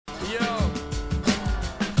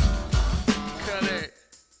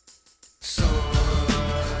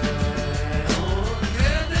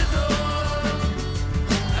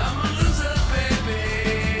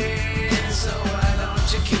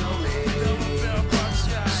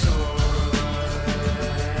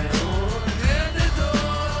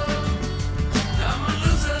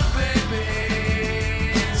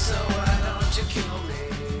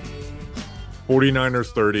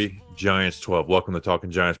49ers 30, Giants 12. Welcome to Talking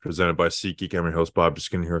Giants, presented by SeatGeek. I'm your host, Bob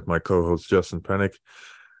Biskin, here with my co-host, Justin Pennick.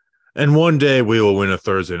 And one day we will win a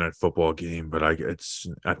Thursday night football game, but I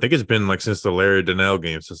think it's been like since the Larry Donnell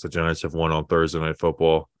game since the Giants have won on Thursday night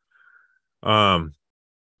football.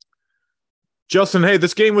 Justin, hey,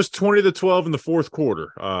 this game was 20-12 in the fourth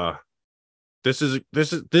quarter. This is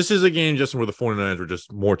a game, Justin, where the 49ers were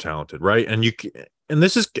just more talented, right?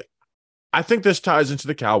 I think this ties into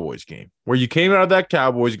the Cowboys game, where you came out of that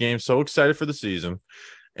Cowboys game so excited for the season,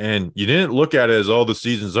 and you didn't look at it as, oh, the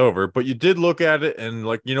season's over, but you did look at it and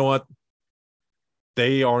like, you know what?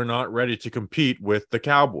 They are not ready to compete with the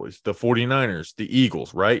Cowboys, the 49ers, the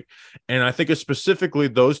Eagles, right? And I think it's specifically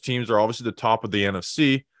those teams are obviously the top of the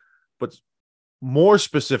NFC, but more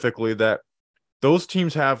specifically that those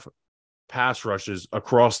teams have pass rushes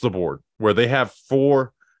across the board where they have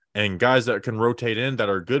four and guys that can rotate in that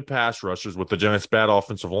are good pass rushers with the Giants' bad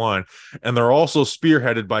offensive line. And they're also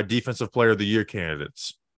spearheaded by Defensive Player of the Year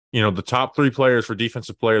candidates. You know, the top three players for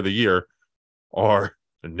Defensive Player of the Year are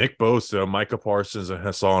Nick Bosa, Micah Parsons, and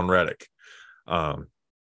Hassan Reddick. The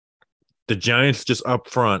Giants just up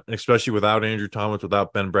front, especially without Andrew Thomas,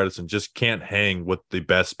 without Ben Bredeson, just can't hang with the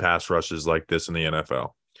best pass rushes like this in the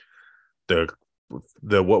NFL.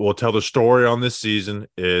 What will tell the story on this season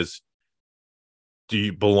is, do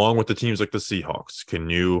you belong with the teams like the Seahawks? Can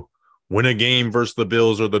you win a game versus the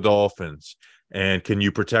Bills or the Dolphins? And can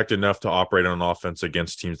you protect enough to operate on offense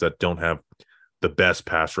against teams that don't have the best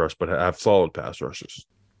pass rush but have solid pass rushes?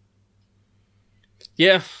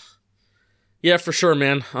 Yeah, for sure,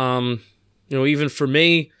 man. Even for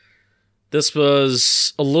me, this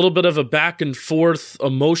was a little bit of a back and forth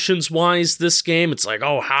emotions-wise, this game. It's like,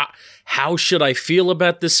 oh, how should I feel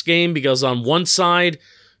about this game? Because on one side,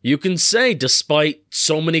 you can say, despite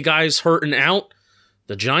so many guys hurting out,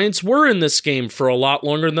 the Giants were in this game for a lot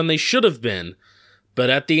longer than they should have been. But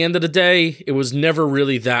at the end of the day, it was never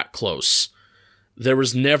really that close. There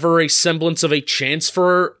was never a semblance of a chance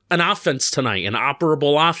for an offense tonight, an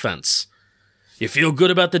operable offense. You feel good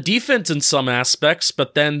about the defense in some aspects,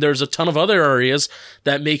 but then there's a ton of other areas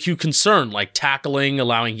that make you concerned, like tackling,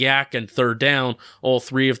 allowing yak, and third down. All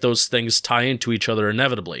three of those things tie into each other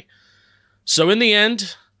inevitably. So in the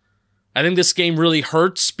end, I think this game really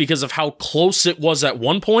hurts because of how close it was at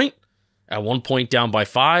one point. At one point, down by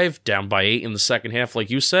 5, down by 8 in the second half, like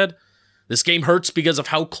you said. This game hurts because of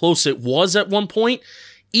how close it was at one point,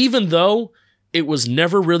 even though it was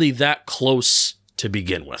never really that close to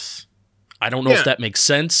begin with. I don't know if that makes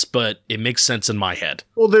sense, but it makes sense in my head.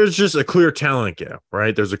 Well, there's just a clear talent gap,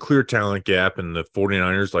 right? There's a clear talent gap, and the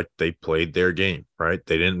 49ers, like, they played their game, right?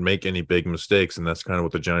 They didn't make any big mistakes, and that's kind of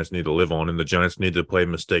what the Giants need to live on, and the Giants need to play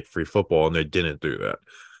mistake-free football, and they didn't do that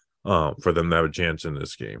for them to have a chance in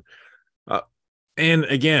this game. And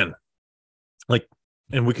again, like,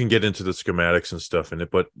 and we can get into the schematics and stuff in it,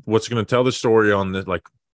 but what's going to tell the story on this, like,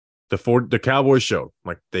 the Cowboys show,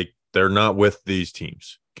 like, they're not with these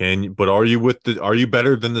teams. But are you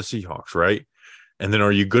better than the Seahawks, right? And then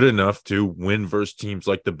are you good enough to win versus teams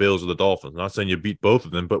like the Bills or the Dolphins? I'm not saying you beat both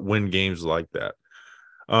of them, but win games like that.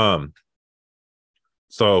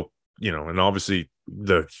 So, and obviously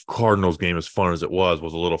the Cardinals game, as fun as it was a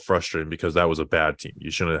little frustrating because that was a bad team. You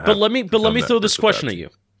shouldn't have. But let me throw this question at you,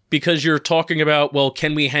 because you're talking about, well,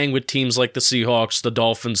 can we hang with teams like the Seahawks, the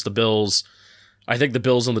Dolphins, the Bills? I think the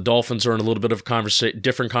Bills and the Dolphins are in a little bit of a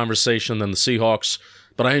different conversation than the Seahawks.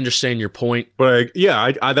 But I understand your point. But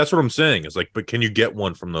I that's what I'm saying. Is like, but can you get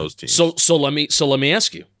one from those teams? So let me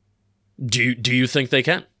ask you. Do you think they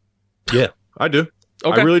can? Yeah, I do.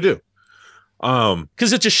 Okay. I really do.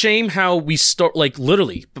 Because it's a shame how we start, like,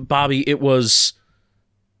 literally, Bobby, it was,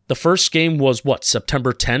 the first game was what,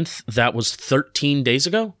 September 10th? That was 13 days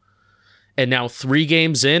ago? And now 3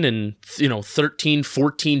 games in and, 13,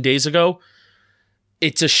 14 days ago,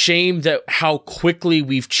 it's a shame that how quickly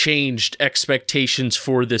we've changed expectations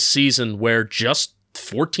for this season, where just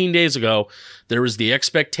 14 days ago, there was the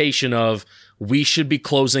expectation of we should be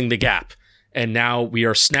closing the gap. And now we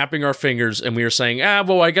are snapping our fingers and we are saying,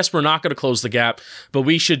 well, I guess we're not going to close the gap, but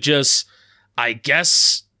we should just, I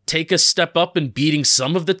guess, take a step up in beating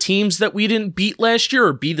some of the teams that we didn't beat last year,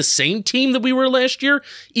 or be the same team that we were last year,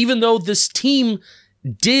 even though this team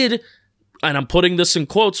did, and I'm putting this in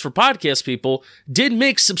quotes for podcast people, did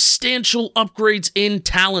make substantial upgrades in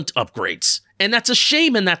talent upgrades. And that's a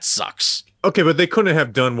shame, and that sucks. Okay, but they couldn't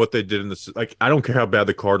have done what they did in this. Like, I don't care how bad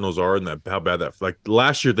the Cardinals are and how bad that. Like,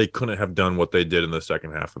 last year, they couldn't have done what they did in the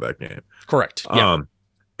second half of that game. Correct. Yeah.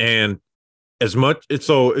 And as much, it's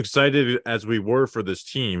so excited as we were for this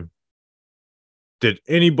team, did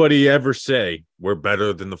anybody ever say we're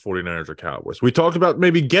better than the 49ers or Cowboys? We talked about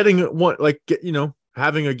maybe getting one, like,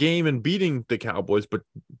 having a game and beating the Cowboys, but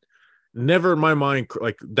never in my mind,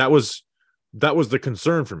 like, that was the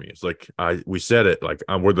concern for me. It's like we said it, like,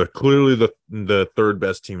 we're clearly the third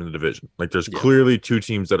best team in the division. Like, there's clearly two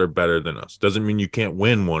teams that are better than us. Doesn't mean you can't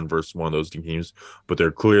win one versus one of those teams, but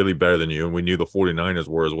they're clearly better than you. And we knew the 49ers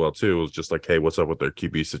were as well too. It was just like, hey, what's up with their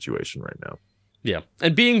QB situation right now? Yeah.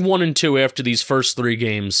 And being 1-2 after these first 3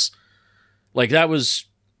 games, like, that was,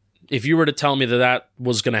 if you were to tell me that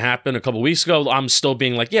was going to happen a couple weeks ago, I'm still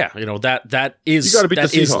being like, yeah, that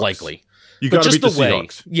is likely. You got to beat the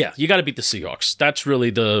Seahawks. Yeah, you got to beat the Seahawks. That's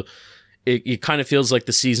really it kind of feels like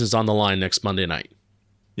the season's on the line next Monday night.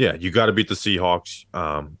 Yeah, you got to beat the Seahawks.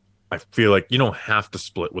 I feel like you don't have to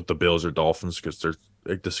split with the Bills or Dolphins because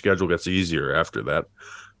the schedule gets easier after that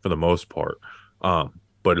for the most part.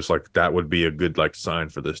 But it's like that would be a good sign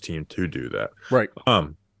for this team to do that. Right.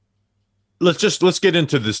 Let's get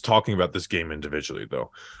into this, talking about this game individually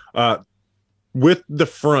though. With the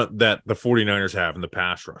front that the 49ers have in the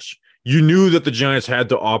pass rush, you knew that the Giants had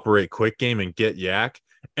to operate quick game and get yak,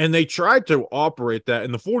 and they tried to operate that,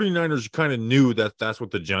 and the 49ers kind of knew that that's what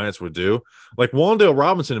the Giants would do. Like Wan'Dale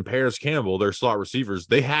Robinson and Paris Campbell, their slot receivers,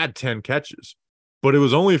 they had 10 catches, but it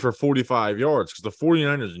was only for 45 yards because the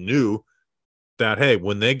 49ers knew that, hey,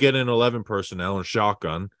 when they get in 11 personnel and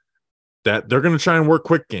shotgun, that they're going to try and work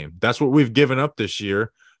quick game. That's what we've given up this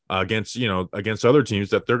year against other teams,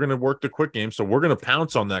 that they're going to work the quick game. So we're going to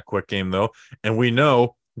pounce on that quick game though. And we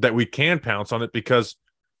know that we can pounce on it because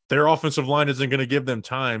their offensive line isn't going to give them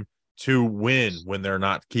time to win when they're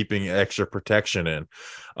not keeping extra protection in.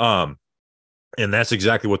 And that's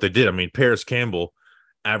exactly what they did. I mean, Paris Campbell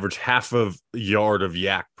averaged half of a yard of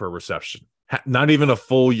yak per reception. Not even a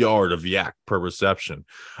full yard of yak per reception.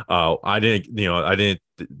 Next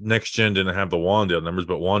Gen didn't have the Wan'Dale numbers,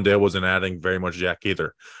 but Wan'Dale wasn't adding very much yak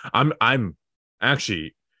either. I'm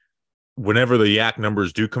actually, whenever the yak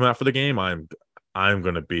numbers do come out for the game, I'm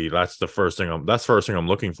going to be, that's the first thing I'm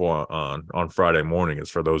looking for on Friday morning is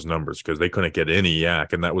for those numbers, because they couldn't get any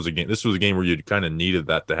yak. And this was a game where you kind of needed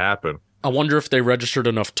that to happen. I wonder if they registered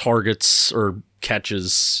enough targets or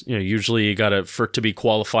catches. Usually you got to be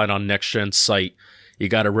qualified on Next Gen's site, you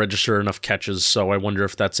got to register enough catches. So I wonder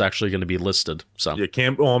if that's actually going to be listed. So yeah,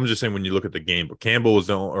 I'm just saying when you look at the game, but Campbell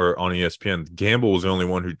was on ESPN. Campbell was the only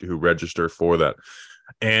one who registered for that.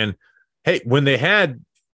 And hey, when they had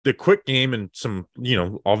the quick game and some,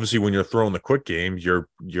 obviously when you're throwing the quick game, you're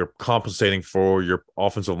compensating for your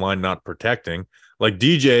offensive line not protecting. Like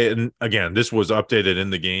DJ, and again, this was updated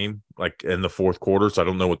in the game, like in the fourth quarter, so I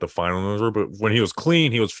don't know what the final numbers were, but when he was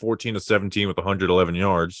clean, he was 14-17 with 111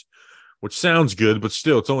 yards, which sounds good, but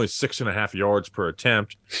still, it's only 6.5 yards per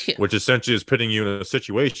attempt, which essentially is putting you in a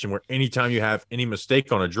situation where anytime you have any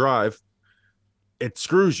mistake on a drive, it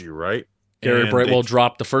screws you, right? Gary Brightwell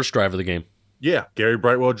dropped the first drive of the game. Yeah, Gary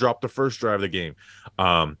Brightwell dropped the first drive of the game.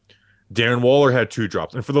 Darren Waller had 2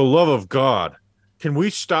 drops. And for the love of God, can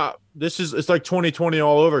we stop? It's like 2020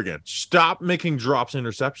 all over again. Stop making drops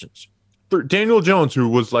interceptions. Daniel Jones, who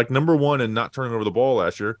was like number 1 and not turning over the ball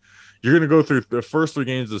last year, you're going to go through the first 3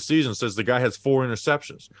 games of the season, says the guy has 4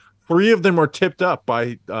 interceptions. 3 of them are tipped up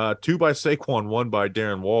by 2 by Saquon, 1 by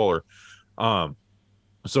Darren Waller.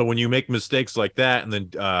 So when you make mistakes like that, and then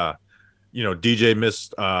DJ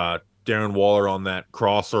missed Darren Waller on that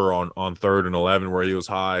crosser on 3rd and 11 where he was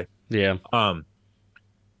high. Yeah.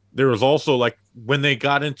 There was also, like, when they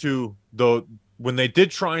got into when they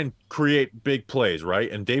did try and create big plays,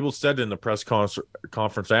 right? And Dable said in the press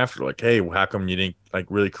conference after, like, hey, how come you didn't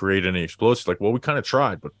really create any explosives? Like, well, we kind of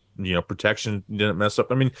tried, but protection didn't mess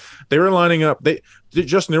up. I mean, they were lining up. There was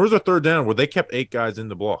a 3rd down where they kept 8 guys in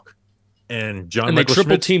the block, and they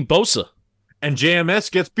triple team Bosa, and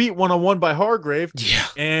JMS gets beat 1-on-1 by Hargrave. Yeah,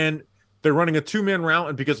 and they're running a 2-man route,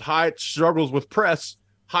 and because Hyatt struggles with press,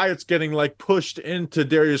 Hyatt's getting pushed into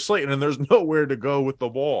Darius Slayton, and there's nowhere to go with the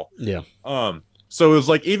ball. Yeah. So it was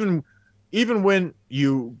like even when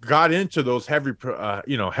you got into those heavy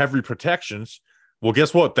protections, well,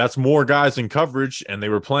 guess what? That's more guys in coverage, and they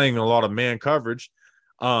were playing a lot of man coverage,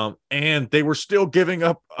 and they were still giving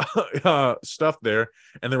up stuff there.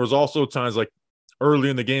 And there was also times like early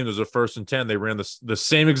in the game, there's a 1st and 10. They ran the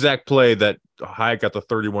same exact play that Hyatt got the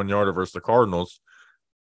 31-yarder versus the Cardinals.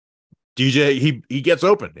 DJ, he gets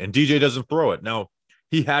open, and DJ doesn't throw it. Now,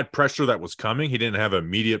 he had pressure that was coming. He didn't have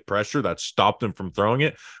immediate pressure that stopped him from throwing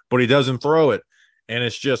it, but he doesn't throw it. And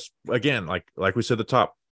it's just, again, like we said at the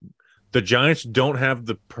top, the Giants don't have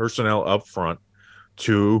the personnel up front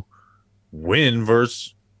to win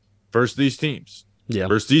versus these teams. Yeah.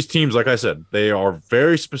 Versus these teams, like I said, they are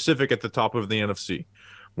very specific at the top of the NFC,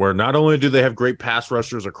 where not only do they have great pass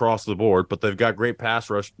rushers across the board, but they've got great pass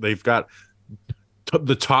rush. They've got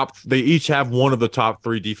the top. They each have one of the top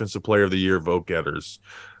 3 defensive player of the year vote getters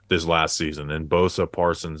this last season, and Bosa,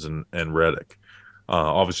 Parsons, and Reddick.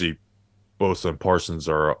 Obviously, Bosa and Parsons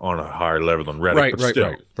are on a higher level than Reddick,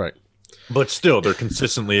 right. But still, they're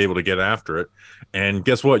consistently able to get after it. And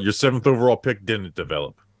guess what? Your 7th overall pick didn't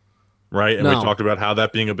develop, right? And we talked about how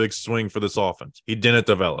that being a big swing for this offense. He didn't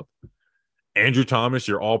develop. Andrew Thomas,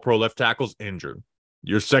 your all-pro left tackle's injured.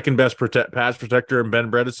 Your second best pass protector in Ben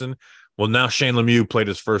Bredeson. Well, now Shane Lemieux played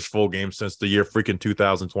his first full game since the year freaking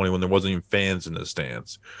 2020 when there wasn't even fans in the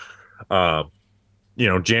stands.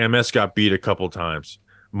 JMS got beat a couple times.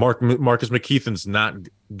 Marcus McKeithen's not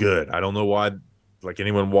good. I don't know why. Like,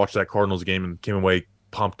 anyone watched that Cardinals game and came away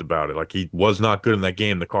pumped about it. Like, he was not good in that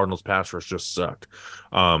game. The Cardinals pass rush just sucked.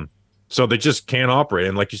 So they just can't operate.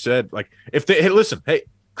 And like you said, like, if they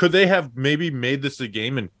could they have maybe made this a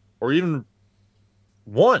game or even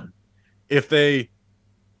won if they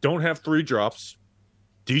don't have 3 drops?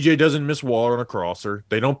 DJ doesn't miss Waller on a crosser.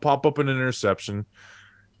 They don't pop up an interception.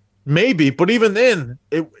 Maybe, but even then,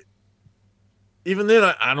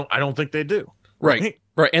 I don't think they do. Right.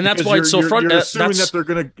 And that's why it's so frustrating. You're assuming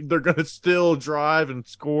that they're gonna still drive and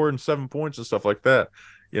score and 7 points and stuff like that.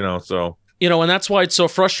 So and that's why it's so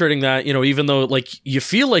frustrating that even though like you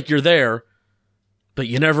feel like you're there, but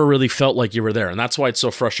you never really felt like you were there, and that's why it's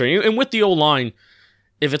so frustrating. And with the O-line,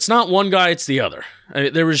 if it's not one guy, it's the other.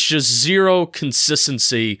 There was just zero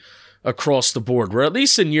consistency across the board. Where at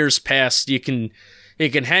least in years past, you can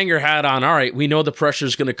hang your hat on, all right, we know the pressure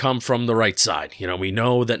is going to come from the right side. We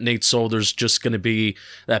know that Nate Solder's just going to be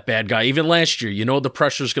that bad guy. Even last year, the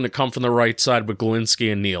pressure is going to come from the right side with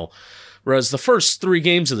Glowinski and Neal. Whereas the first 3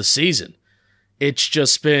 games of the season, it's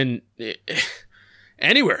just been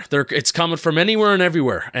anywhere. It's coming from anywhere and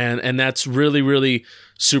everywhere. And that's really, really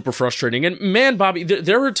super frustrating. And man, Bobby,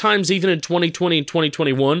 there were times even in 2020 and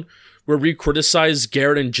 2021 where we criticized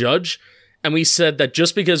Garrett and Judge, and we said that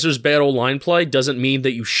just because there's bad O-line play doesn't mean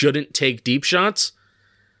that you shouldn't take deep shots.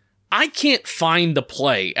 I can't find the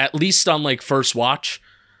play, at least on like first watch,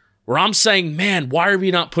 where I'm saying, man, why are we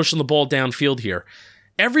not pushing the ball downfield here?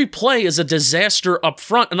 Every play is a disaster up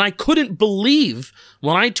front, and I couldn't believe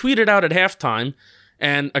when I tweeted out at halftime,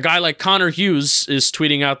 and a guy like Connor Hughes is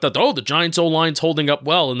tweeting out that, the Giants O-line's holding up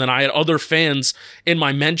well, and then I had other fans in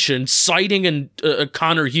my mention citing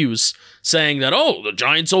Connor Hughes saying that, the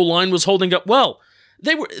Giants O-line was holding up well.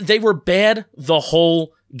 They were bad the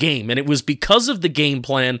whole game, and it was because of the game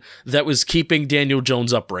plan that was keeping Daniel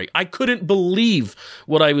Jones upright. I couldn't believe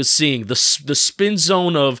what I was seeing, the spin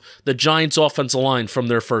zone of the Giants offensive line from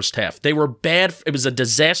their first half. They were bad. It was a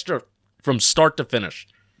disaster from start to finish.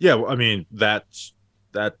 Yeah, I mean, that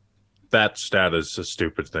stat is a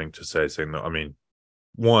stupid thing to say. Saying, I mean,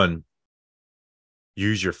 one,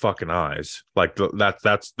 use your fucking eyes. Like,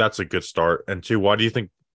 that's a good start. And 2, why do you think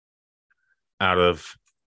out of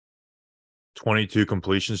 22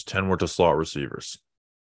 completions, 10 were to slot receivers?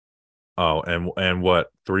 Oh, and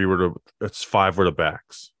what? 5 were to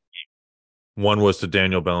backs. 1 was to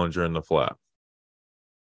Daniel Bellinger in the flat.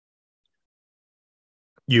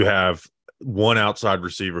 You have 1 outside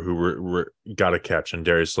receiver who got a catch, and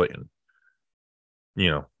Darius Slayton.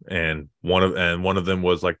 And one of them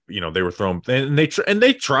was like, they were throwing, and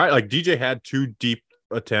they tried. Like, DJ had 2 deep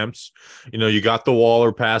attempts. You got the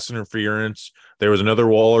Waller pass interference. There was another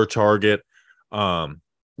Waller target.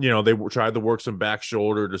 They tried to work some back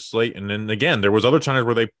shoulder to Slayton, and then again, there was other times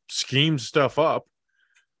where they schemed stuff up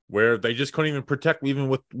where they just couldn't even protect, even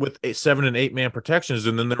with 7 and 8 man protections.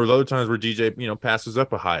 And then there was other times where DJ, passes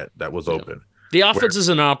up a Hyatt that was open. The offense is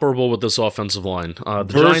inoperable with this offensive line. The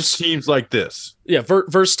Giants teams like this. Yeah,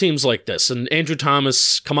 versus teams like this. And Andrew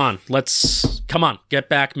Thomas, come on, get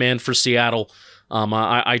back, man, for Seattle.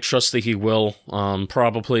 I trust that he will.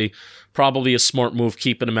 Probably a smart move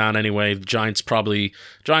keeping him out anyway. The Giants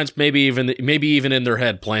maybe even in their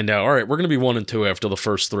head planned out, all right, we're going to be 1-2 after the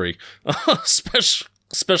first 3,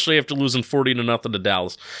 especially after losing 40-0 to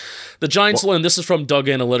Dallas. The Giants, and this is from Doug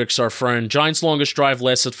Analytics, our friend. Giants' longest drive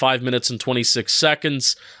lasted 5 minutes and 26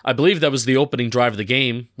 seconds. I believe that was the opening drive of the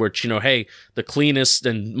game, which, the cleanest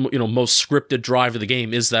and, most scripted drive of the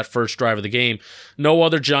game is that first drive of the game. No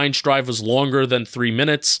other Giants drive was longer than 3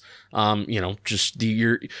 minutes.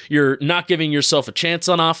 You're not giving yourself a chance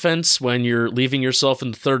on offense when you're leaving yourself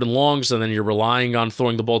in the third and longs, and then you're relying on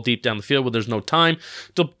throwing the ball deep down the field when there's no time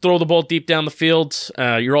to throw the ball deep down the field.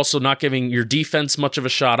 You're also not giving your defense much of a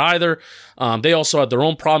shot either. They also had their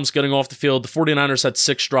own problems getting off the field. The 49ers had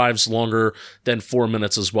 6 drives longer than 4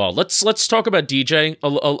 minutes as well. Let's talk about DJ a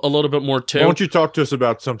little bit more too. Why don't you talk to us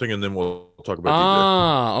about something and then we'll talk about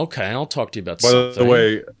DJ. Okay. I'll talk to you about something. By the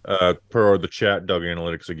way, per the chat, Doug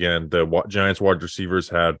Analytics again, the Giants wide receivers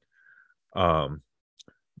had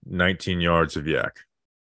 19 yards of yak.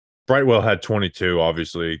 Brightwell had 22,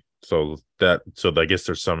 obviously. So I guess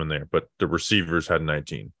there's some in there, but the receivers had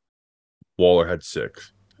 19. Waller had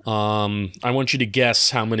 6. I want you to guess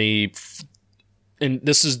how many, and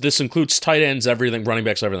this includes tight ends, everything, running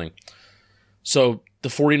backs, everything. So the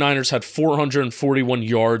 49ers had 441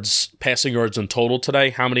 yards, passing yards in total today.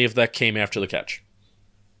 How many of that came after the catch?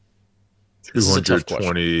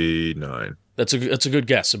 229. That's a good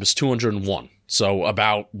guess. It was 201. So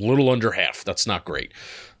about a little under half. That's not great.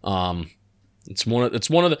 It's one of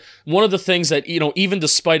the things that, even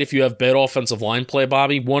despite if you have bad offensive line play,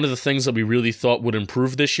 Bobby, one of the things that we really thought would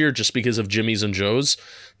improve this year just because of Jimmy's and Joe's,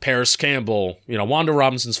 Paris Campbell, Wanda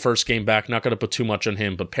Robinson's first game back, not going to put too much on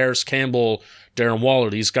him, but Paris Campbell, Darren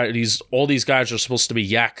Waller, all these guys are supposed to be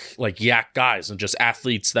yak guys and just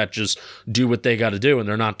athletes that just do what they got to do, and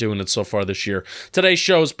they're not doing it so far this year. Today's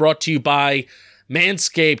show is brought to you by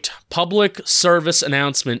Manscaped. Public service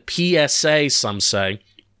announcement, PSA, some say.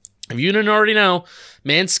 If you didn't already know,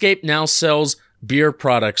 Manscaped now sells beard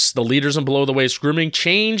products. The leaders in below-the-waist grooming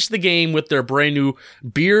changed the game with their brand new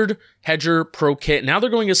Beard Hedger Pro Kit. Now they're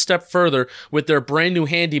going a step further with their brand new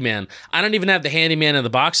Handyman. I don't even have the Handyman in the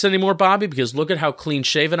box anymore, Bobby, because look at how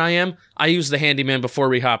clean-shaven I am. I used the Handyman before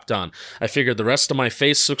we hopped on. I figured the rest of my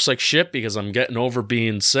face looks like shit because I'm getting over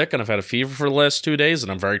being sick, and I've had a fever for the last 2 days,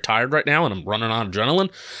 and I'm very tired right now, and I'm running on adrenaline.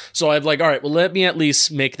 So I'm like, all right, well, let me at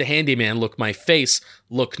least make the Handyman my face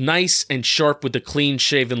look nice and sharp with the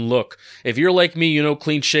clean-shaven look. If you're like me,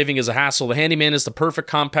 clean shaving is a hassle. The Handyman is the perfect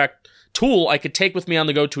compact tool I could take with me on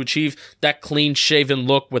the go to achieve that clean-shaven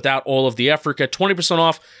look without all of the effort. Get 20%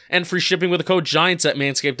 off and free shipping with the code GIANTS at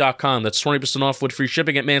manscaped.com. That's 20% off with free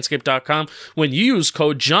shipping at manscaped.com when you use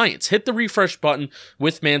code GIANTS. Hit the refresh button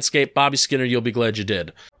with Manscaped. Bobby Skinner, you'll be glad you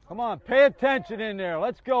did. Come on, pay attention in there.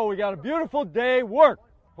 Let's go. We got a beautiful day. Work.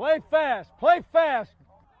 Play fast. Play fast.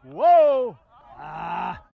 Whoa.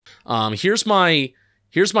 Here's my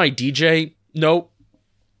DJ note.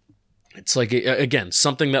 It's again,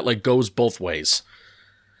 something that goes both ways.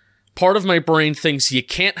 Part of my brain thinks you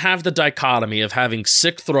can't have the dichotomy of having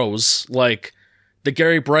sick throws like the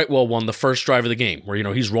Gary Brightwell one, the first drive of the game,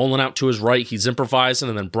 where, he's rolling out to his right, he's improvising,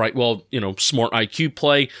 and then Brightwell, smart IQ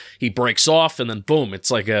play, he breaks off, and then boom,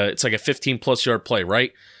 it's like a 15-plus yard play,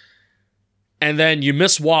 right? And then you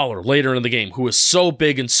miss Waller later in the game, who is so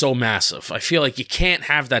big and so massive. I feel like you can't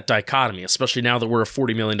have that dichotomy, especially now that we're a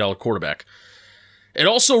 $40 million quarterback. It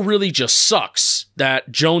also really just sucks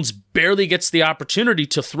that Jones barely gets the opportunity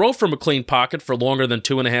to throw from a clean pocket for longer than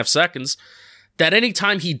 2.5 seconds, that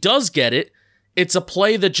anytime he does get it, it's a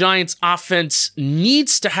play the Giants offense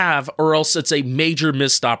needs to have, or else it's a major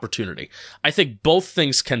missed opportunity. I think both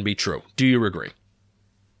things can be true. Do you agree?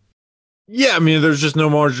 Yeah, I mean, there's just no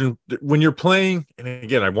margin when you're playing. And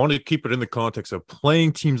again, I want to keep it in the context of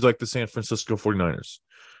playing teams like the San Francisco 49ers,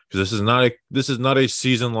 because this is not a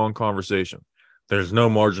season-long conversation. There's no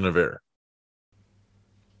margin of error.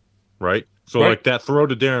 Right? So, like that throw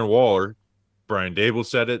to Darren Waller, Brian Dable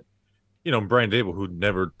said it. Brian Dable, who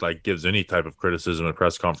never gives any type of criticism at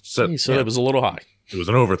press conference, said it was a little high. It was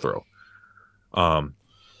an overthrow.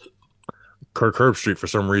 Kirk Herbstreit, for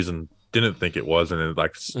some reason, didn't think it was, and it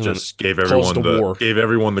just gave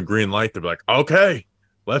everyone the green light to be like, okay,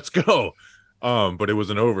 let's go. But it was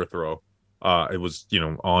an overthrow. It was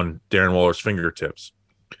on Darren Waller's fingertips.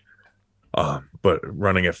 But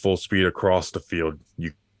running at full speed across the field,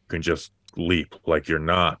 you can just leap like you're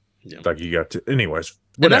not. Yeah. Like you got to, anyways.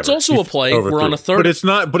 Whatever. And that's also a play. We're on a third, but it's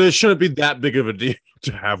not. But it shouldn't be that big of a deal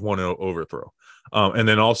to have one overthrow. And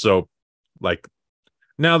then also,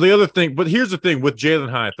 now the other thing. But here's the thing with Jalen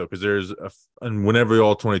Hyatt though, because and whenever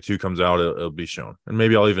all 22 comes out, it'll be shown. And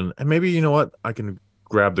maybe you know what, I can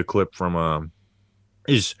grab the clip from.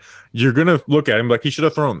 You're gonna look at him like he should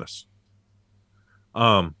have thrown this.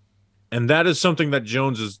 And that is something that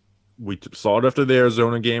we saw it after the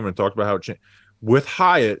Arizona game and talked about how it changed. With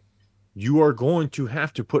Hyatt, you are going to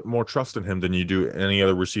have to put more trust in him than you do any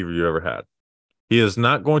other receiver you ever had. He is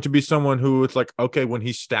not going to be someone who it's like, okay, when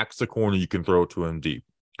he stacks the corner, you can throw it to him deep.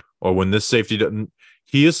 Or when this safety doesn't.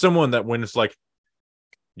 He is someone that when it's like,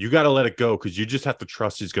 you got to let it go because you just have to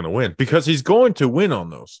trust he's going to win because he's going to win on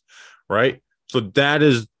those, right? So that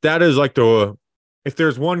is like if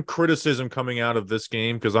there's one criticism coming out of this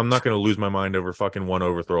game, because I'm not going to lose my mind over fucking one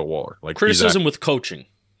overthrow at Waller. Like criticism with coaching.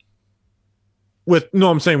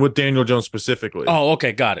 I'm saying with Daniel Jones specifically. Oh,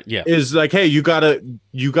 okay, got it. Yeah, is like, hey, you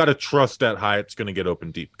gotta trust that Hyatt's going to get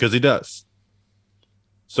open deep because he does.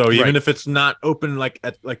 So even if it's not open, like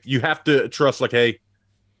you have to trust, like, hey,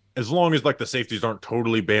 as long as like the safeties aren't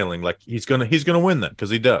totally bailing, like he's gonna win that because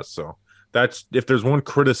he does. So that's if there's one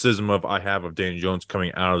criticism I have of Daniel Jones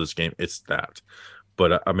coming out of this game, it's that.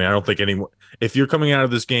 But I mean, I don't think anyone. If you're coming out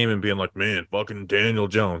of this game and being like, man, fucking Daniel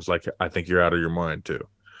Jones, like I think you're out of your mind too.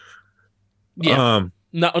 Yeah.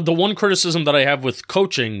 Now, the one criticism that I have with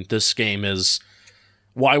coaching this game is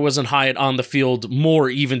why wasn't Hyatt on the field more,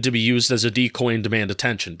 even to be used as a decoy and demand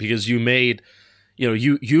attention? Because you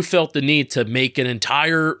felt the need to make an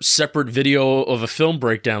entire separate video of a film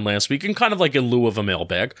breakdown last week, and kind of like in lieu of a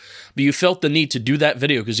mailbag, but you felt the need to do that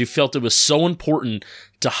video because you felt it was so important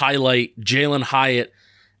to highlight Jalin Hyatt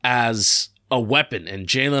as a weapon and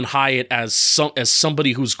Jalin Hyatt as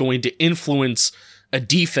somebody who's going to influence a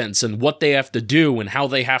defense and what they have to do and how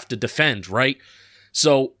they have to defend, right?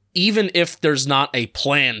 So even if there's not a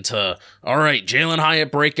plan to, all right, Jalin Hyatt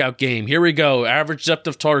breakout game, here we go, average depth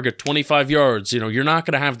of target, 25 yards, you're not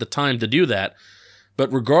going to have the time to do that.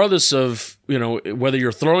 But regardless of, whether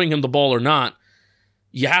you're throwing him the ball or not,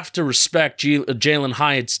 you have to respect Jalin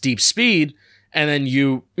Hyatt's deep speed. And then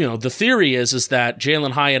the theory is that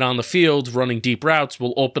Jalin Hyatt on the field running deep routes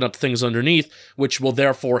will open up things underneath, which will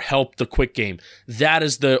therefore help the quick game. That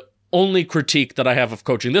is the only critique that I have of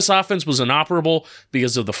coaching. This offense was inoperable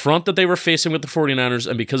because of the front that they were facing with the 49ers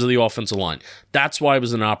and because of the offensive line. That's why it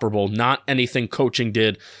was inoperable, not anything coaching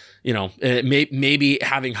did. Maybe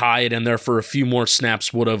having Hyatt in there for a few more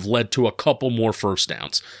snaps would have led to a couple more first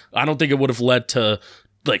downs. I don't think it would have led to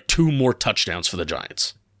like 2 more touchdowns for the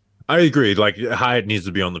Giants. I agree. Like Hyatt needs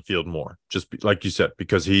to be on the field more, just like you said,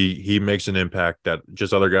 because he makes an impact that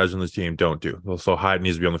just other guys on this team don't do. So Hyatt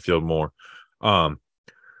needs to be on the field more.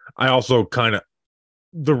 I also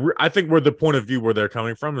I think where the point of view where they're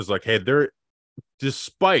coming from is like, hey,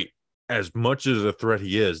 despite as much as a threat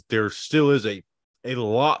he is, there still is a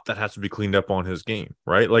lot that has to be cleaned up on his game,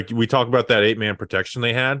 right? Like we talk about that 8-man protection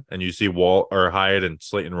they had, and you see Hyatt and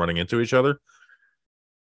Slayton running into each other.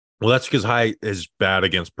 Well, that's because Hyatt is bad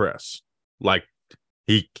against press. Like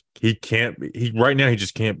he can't be. Right now he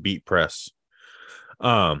just can't beat press.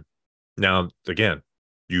 Now again,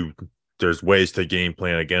 there's ways to game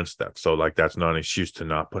plan against that. So like that's not an excuse to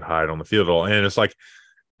not put Hyatt on the field at all. And it's like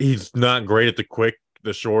he's not great at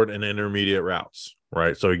the short and intermediate routes,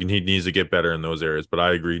 right? So he needs to get better in those areas. But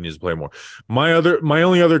I agree he needs to play more. My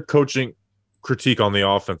only other coaching critique on the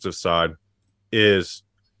offensive side is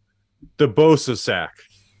the Bosa sack.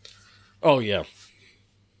 Oh, yeah.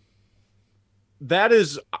 That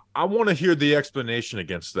is, I want to hear the explanation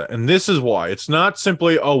against that. And this is why. It's not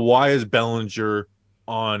simply, why is Bellinger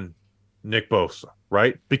on Nick Bosa,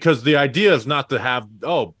 right? Because the idea is not to have,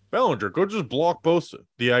 Bellinger, go just block Bosa.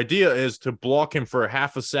 The idea is to block him for a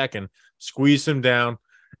half a second, squeeze him down,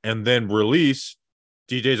 and then release.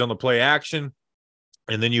 DJ's on the play action,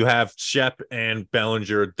 and then you have Shep and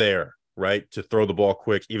Bellinger there, right, to throw the ball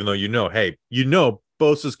quick, even though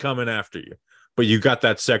Bosa's coming after you, but you got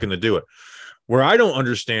that second to do it. Where I don't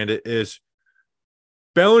understand it is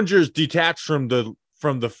Bellinger's detached from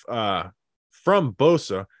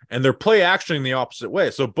Bosa, and they're play actioning the opposite way.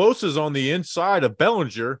 So Bosa's on the inside of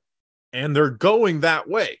Bellinger, and they're going that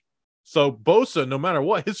way. So Bosa, no matter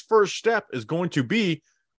what, his first step is going to be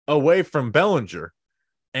away from Bellinger,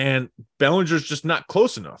 and Bellinger's just not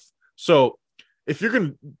close enough. So if you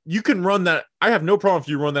can run that. I have no problem if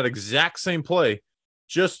you run that exact same play.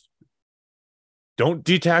 Just don't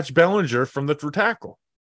detach Bellinger from the tackle,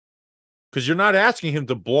 because you're not asking him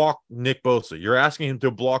to block Nick Bosa. You're asking him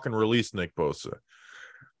to block and release Nick Bosa.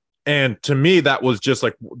 And to me, that was just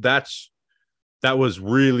like, that was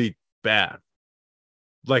really bad.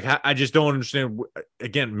 Like, I just don't understand.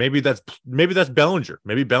 Again, maybe that's Bellinger.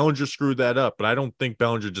 Maybe Bellinger screwed that up, but I don't think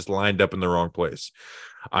Bellinger just lined up in the wrong place.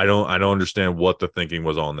 I don't understand what the thinking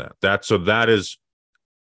was on that. That is,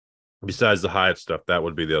 besides the Hyatt stuff, that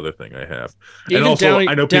would be the other thing I have. Even and also,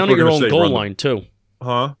 I know down people at your own goal line too.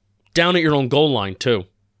 Huh? Down at your own goal line too.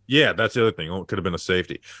 Yeah, that's the other thing. It could have been a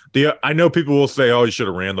safety. I know people will say, "Oh, you should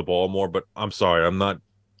have ran the ball more," but I'm sorry,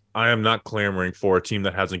 I am not clamoring for a team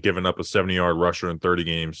that hasn't given up a 70-yard rusher in 30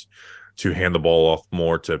 games to hand the ball off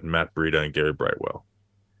more to Matt Breida and Gary Brightwell.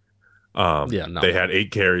 They had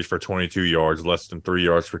 8 carries for 22 yards, less than 3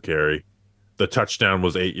 yards per carry. the touchdown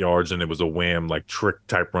was 8 yards and it was a wham like trick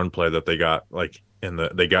type run play that they got like they ran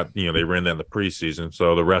that in the preseason.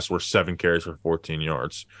 So the rest were 7 carries for 14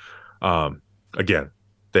 yards. Again,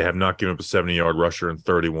 they have not given up a 70-yard rusher in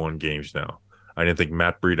 31 games now. I didn't think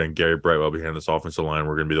Matt Breida and Gary Brightwell behind this offensive line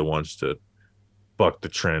were going to be the ones to buck the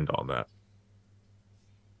trend on that.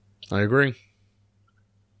 I agree.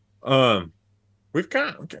 We've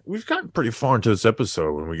gotten pretty far into this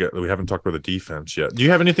episode when we haven't talked about the defense yet. Do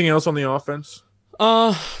you have anything else on the offense?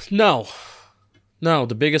 No.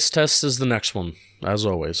 The biggest test is the next one, as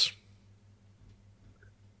always.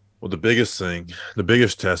 Well, the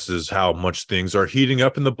biggest test is how much things are heating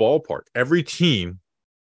up in the ballpark. Every team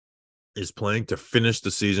is playing to finish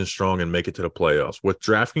the season strong and make it to the playoffs. With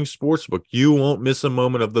DraftKings Sportsbook, you won't miss a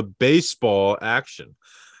moment of the baseball action.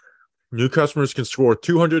 New customers can score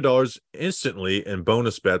 $200 instantly in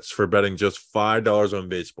bonus bets for betting just $5 on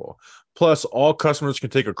baseball. Plus, all customers can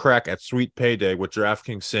take a crack at Sweet Payday with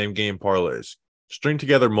DraftKings same-game parlays. String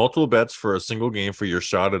together multiple bets for a single game for your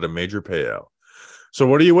shot at a major payout. So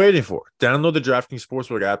what are you waiting for? Download the DraftKings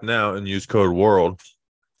Sportsbook app now and use code WORLD.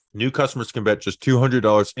 New customers can bet just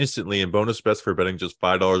 $200 instantly in bonus bets for betting just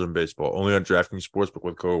 $5 in baseball. Only on DraftKings Sportsbook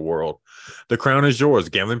with code WORLD. The crown is yours.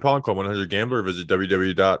 Gambling problem? Call 1-800-GAMBLER. Visit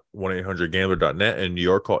www.1800gambler.net. In New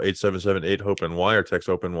York, call 877-8-HOPE-NY or text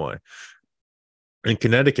HOPE-NY. In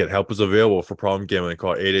Connecticut, help is available for problem gambling.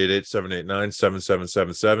 Call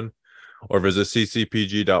 888-789-7777 or visit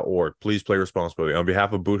ccpg.org. Please play responsibly. On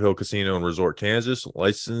behalf of Boot Hill Casino and Resort, Kansas,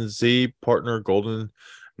 licensee partner Golden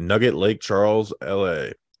Nugget Lake Charles, LA.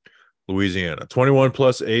 Louisiana. 21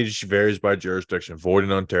 plus, age varies by jurisdiction. Void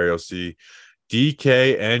in Ontario. See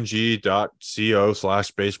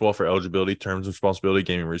dkng.co/baseball for eligibility, terms, and responsibility,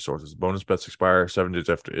 gaming resources. Bonus bets expire 7 days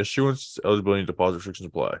after issuance. Eligibility and deposit restrictions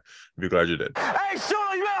apply. Be glad you did. Hey,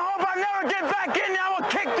 Shula, you better hope I never get back in there. I will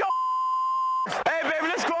kick your Hey, baby,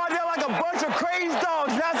 let's go out there like a bunch of crazy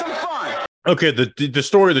dogs. Have some fun. Okay, the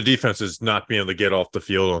story of the defense is not being able to get off the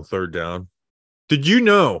field on third down. Did you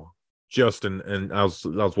know, Justin, and I was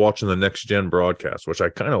watching the Next Gen broadcast, which I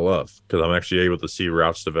kind of love because I'm actually able to see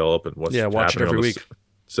routes develop and what's watch it every week.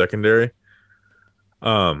 Secondary.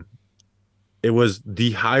 It was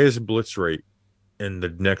the highest blitz rate in the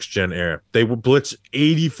Next Gen era. They would blitz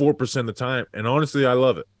 84% of the time, and honestly, I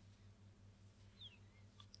love it.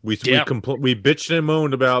 We bitched and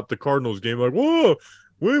moaned about the Cardinals game, like, whoa,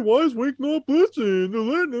 wait, why is Wink not blitzing? They're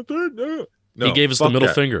letting the third down. No, he gave us the middle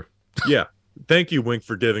finger. Yeah. Thank you, Wink,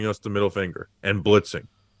 for giving us the middle finger and blitzing,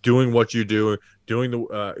 doing what you do, doing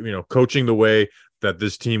the, coaching the way that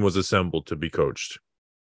this team was assembled to be coached.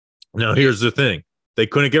 Now, here's the thing. They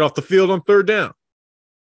couldn't get off the field on third down.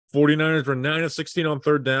 49ers were 9 of 16 on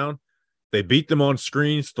third down. They beat them on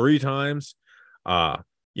screens 3 times.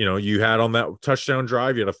 You had on that touchdown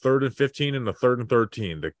drive, you had a 3rd and 15 and a 3rd and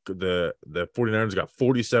 13. The 49ers got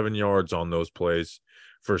 47 yards on those plays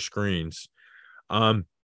for screens.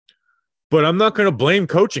 But I'm not going to blame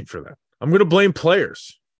coaching for that. I'm going to blame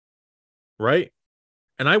players, right?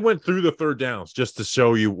 And I went through the third downs just to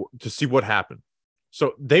show you, to see what happened.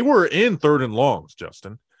 So they were in 3rd and longs,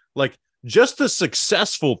 Justin. Like, just the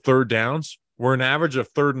successful third downs were an average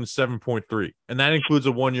of 3rd and 7.3, and that includes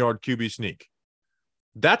a 1-yard QB sneak.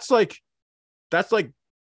 That's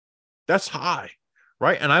high,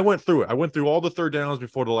 right? And I went through it. I went through all the third downs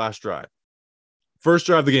before the last drive. First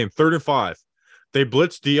drive of the game, 3rd and 5. They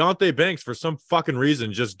blitz Deonte Banks for some fucking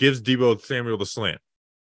reason, just gives Deebo Samuel the slant.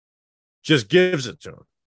 Just gives it to him.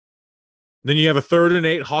 Then you have a 3rd and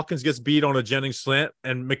 8. Hawkins gets beat on a Jennings slant,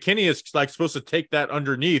 and McKinney is supposed to take that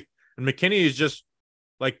underneath. And McKinney is just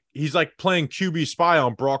he's playing QB spy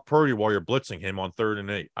on Brock Purdy while you're blitzing him on 3rd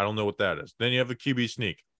and 8. I don't know what that is. Then you have a QB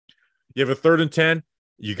sneak. You have a 3rd and 10.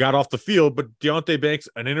 You got off the field, but Deonte Banks,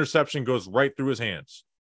 an interception goes right through his hands.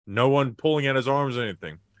 No one pulling at his arms or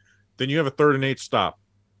anything. Then you have a 3rd and 8 stop.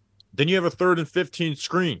 Then you have a 3rd and 15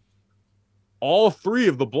 screen. All 3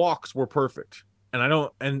 of the blocks were perfect. And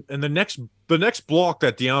the next block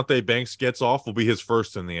that Deonte Banks gets off will be his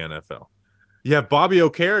first in the NFL. You have Bobby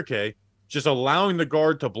Okereke just allowing the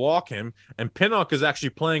guard to block him, and Pinnock is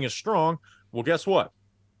actually playing as strong. Well, guess what?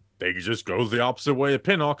 They just goes the opposite way of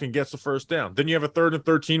Pinnock and gets the first down. Then you have a 3rd and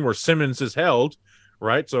 13 where Simmons is held,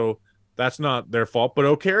 right? So that's not their fault, but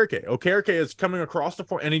Okereke is coming across the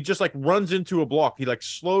front, and he just runs into a block. He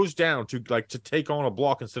slows down to take on a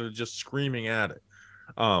block instead of just screaming at it.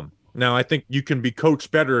 Now I think you can be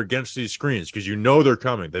coached better against these screens because they're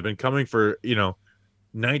coming. They've been coming for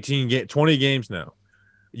 20 games now.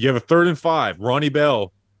 You have a 3rd and 5. Ronnie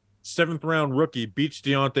Bell, 7th round rookie, beats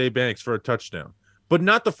Deonte Banks for a touchdown. But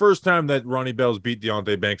not the first time that Ronnie Bell's beat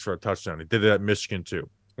Deonte Banks for a touchdown. He did it at Michigan too.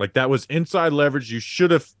 Like, that was inside leverage. You should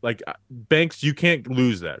have, like, Banks, you can't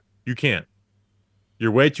lose that. You can't.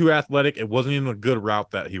 You're way too athletic. It wasn't even a good route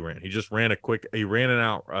that he ran. He just ran an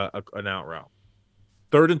out route.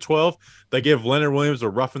 3rd and 12, they give Leonard Williams a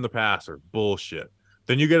roughing the passer. Bullshit.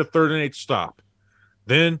 Then you get a 3rd and 8 stop.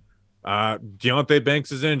 Then Deonte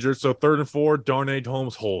Banks is injured, so 3rd and 4, Darnay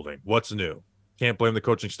Holmes holding. What's new? Can't blame the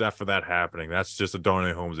coaching staff for that happening. That's just a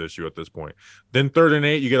Darnay Holmes issue at this point. Then 3rd and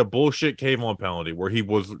 8, you get a bullshit Kayvon penalty where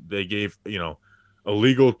they gave,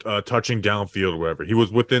 illegal touching downfield or whatever. He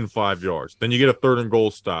was within 5 yards. Then you get a 3rd and goal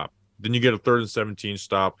stop. Then you get a 3rd and 17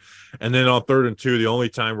 stop. And then on 3rd and 2, the only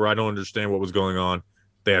time where I don't understand what was going on,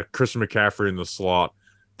 they had Christian McCaffrey in the slot.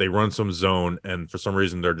 They run some zone, and for some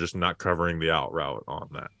reason, they're just not covering the out route on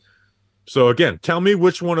that. So, again, tell me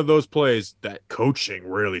which one of those plays that coaching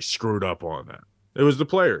really screwed up on that. It was the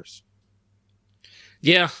players.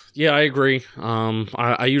 Yeah, I agree.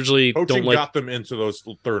 I usually coaching don't got them into those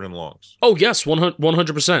 3rd and longs. Oh, yes,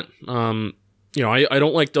 100%. I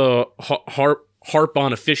don't like to harp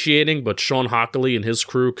on officiating, but Sean Hockley and his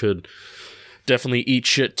crew could definitely eat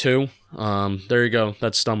shit too. There you go.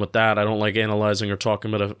 That's done with that. I don't like analyzing or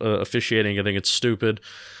talking about officiating. I think it's stupid.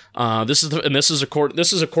 This is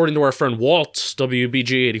according to our friend Walt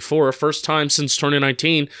WBG84. First time since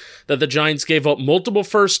 2019 that the Giants gave up multiple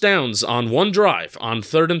first downs on one drive on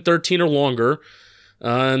 3rd and 13 or longer,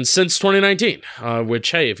 and since 2019.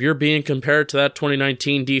 Which, hey, if you're being compared to that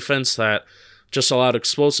 2019 defense that just allowed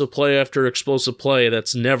explosive play after explosive play,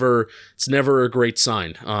 it's never a great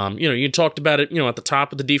sign. You talked about it, at the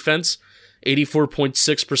top of the defense,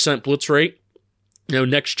 84.6% blitz rate.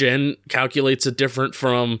 Next Gen calculates it different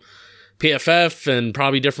from PFF and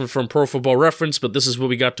probably different from Pro Football Reference, but this is what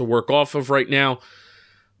we got to work off of right now.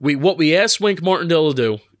 What we asked Wink Martindale to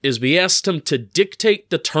do is we asked him to dictate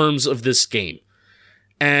the terms of this game.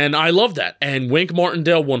 And I love that. And Wink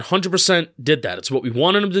Martindale 100% did that. It's what we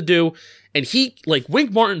wanted him to do. And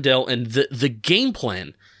Wink Martindale and the game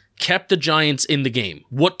plan kept the Giants in the game.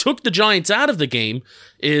 What took the Giants out of the game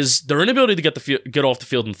is their inability to get off the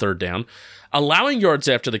field in 3rd down, allowing yards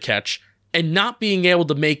after the catch, and not being able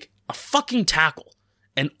to make a fucking tackle.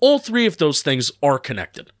 And all 3 of those things are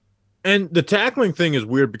connected. And the tackling thing is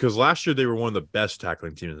weird because last year they were one of the best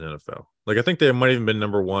tackling teams in the NFL. Like, I think they might have even been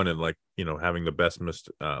number 1 in having the best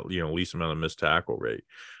least amount of missed tackle rate.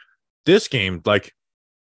 This game,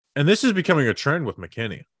 and this is becoming a trend with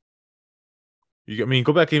McKinney.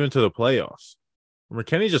 Go back even to the playoffs.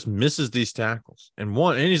 McKinney just misses these tackles, and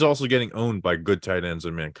he's also getting owned by good tight ends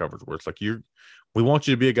and man coverage. Where it's like we want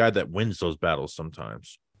you to be a guy that wins those battles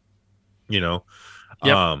sometimes. Yep.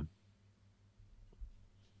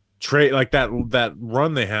 Trey, that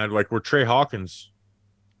run they had, where Trey Hawkins,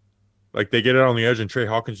 they get it on the edge, and Trey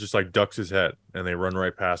Hawkins just ducks his head, and they run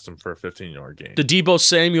right past him for a 15-yard gain. The Deebo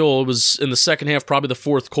Samuel was in the second half, probably the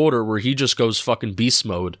 4th quarter, where he just goes fucking beast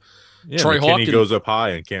mode. Yeah, Trey Hawkins goes up high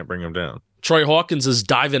and can't bring him down. Trey Hawkins is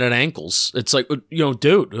diving at ankles. It's like,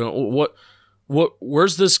 dude,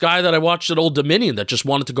 where's this guy that I watched at Old Dominion that just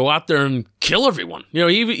wanted to go out there and kill everyone?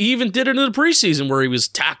 He even did it in the preseason where he was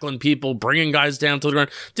tackling people, bringing guys down to the ground.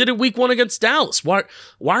 Did it week 1 against Dallas. Why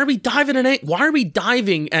are we diving at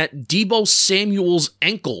Deebo Samuel's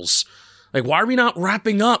ankles? Why are we not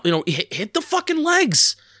wrapping up? Hit the fucking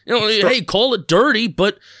legs. Hey, call it dirty,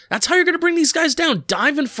 but that's how you're going to bring these guys down.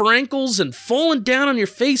 Diving for ankles and falling down on your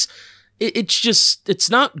face. It's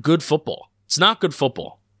not good football. It's not good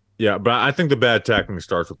football. Yeah, but I think the bad tackling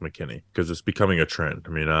starts with McKinney because it's becoming a trend.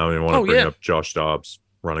 I don't even want to bring up Josh Dobbs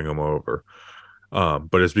running him over.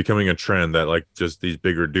 But it's becoming a trend that just these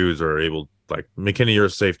bigger dudes are able, McKinney, you're a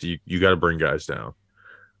safety. You got to bring guys down.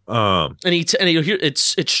 And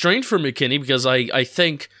it's strange for McKinney because I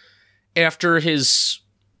think after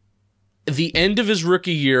the end of his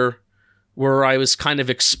rookie year, where I was kind of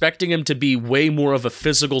expecting him to be way more of a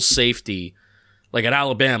physical safety, at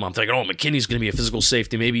Alabama, I'm thinking, McKinney's going to be a physical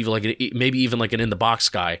safety, maybe even an in-the-box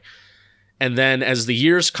guy. And then as the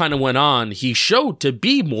years kind of went on, he showed to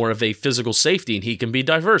be more of a physical safety, and he can be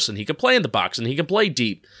diverse, and he can play in the box, and he can play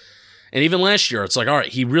deep. And even last year, it's all right,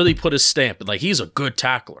 he really put his stamp. He's a good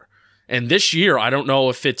tackler. And this year, I don't know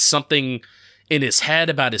if it's something in his head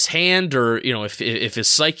about his hand or, if his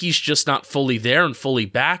psyche's just not fully there and fully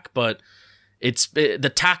back, but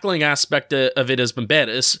the tackling aspect of it has been bad.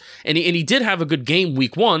 And he did have a good game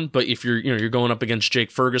week 1, but if you're going up against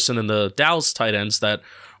Jake Ferguson and the Dallas tight ends that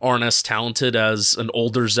aren't as talented as an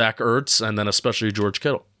older Zach Ertz and then especially George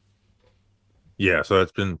Kittle. Yeah, so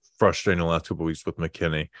that's been frustrating the last couple of weeks with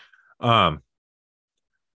McKinney. Now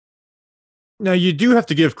you do have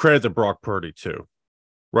to give credit to Brock Purdy too,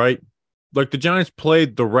 right? like the Giants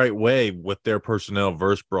played the right way with their personnel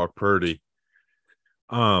versus Brock Purdy.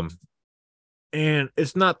 And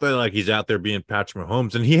it's not that like he's out there being Patrick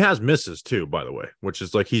Mahomes, and he has misses too, by the way, which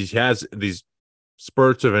is like he has these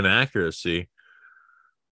spurts of inaccuracy.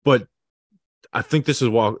 But I think this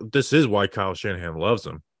is why Kyle Shanahan loves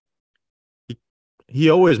him. He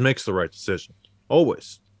always makes the right decision,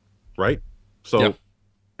 always, right? So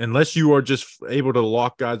unless you are just able to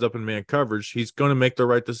lock guys up in man coverage, he's going to make the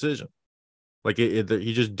right decision. Like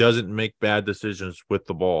he just doesn't make bad decisions with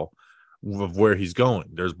the ball of where he's going.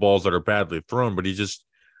 There's balls that are badly thrown, but he just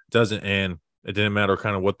doesn't. And it didn't matter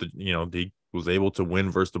kind of what he was able to win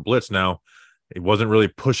versus the blitz. Now, he wasn't really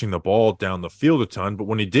pushing the ball down the field a ton, but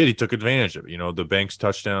when he did, he took advantage of it. The Banks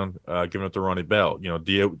touchdown, giving it to Ronnie Bell.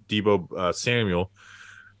 Deebo Samuel,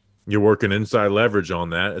 you're working inside leverage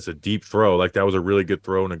on that. It's a deep throw. Like that was a really good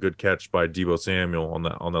throw and a good catch by Deebo Samuel on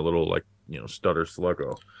that little stutter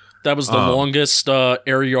sluggo. That was the longest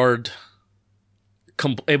air yard.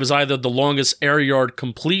 It was either the longest air yard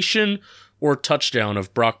completion or touchdown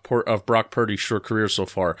of Brock Purdy's short career so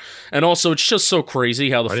far. And also, it's just so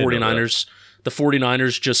crazy how the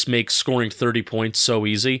 49ers just make scoring 30 points so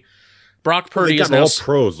easy. Brock Purdy is now all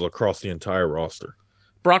pros across the entire roster.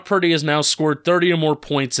 Brock Purdy has now scored 30 or more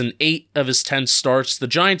points in 8 of his 10 starts. The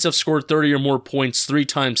Giants have scored 30 or more points 3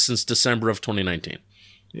 times since December of 2019.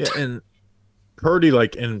 Yeah, and Purdy,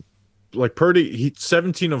 Purdy,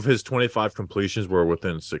 17 of his 25 completions were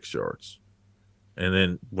within 6 yards. And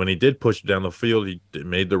then when he did push it down the field, he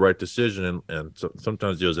made the right decision. And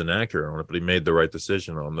sometimes he was inaccurate on it, but he made the right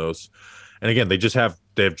decision on those. And again, they have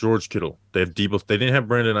George Kittle. They have Deebo. They didn't have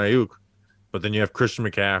Brandon Ayuk, but then you have Christian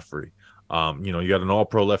McCaffrey. You got an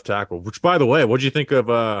all-pro left tackle, which, by the way, what do you think of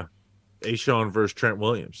A'Shawn versus Trent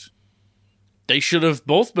Williams? They should have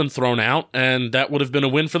both been thrown out, and that would have been a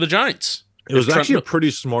win for the Giants. It was actually a pretty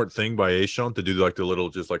smart thing by A'Shawn to do the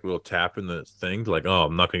little tap in the thing,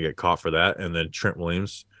 I'm not going to get caught for that. And then Trent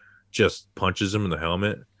Williams just punches him in the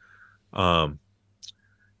helmet. That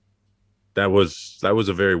was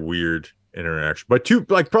a very weird interaction. But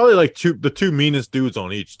the two meanest dudes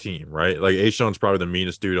on each team, right? Like A'Shawn's probably the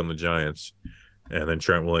meanest dude on the Giants, and then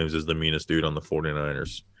Trent Williams is the meanest dude on the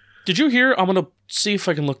 49ers. Did you hear? I'm going to see if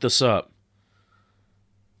I can look this up.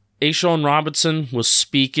 A'Shawn Robinson was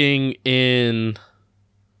speaking in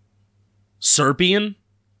Serbian.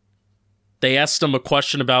 They asked him a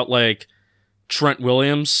question about Trent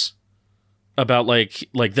Williams, about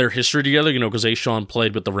their history together, because A'Shawn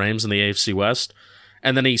played with the Rams in the AFC West.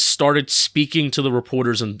 And then he started speaking to the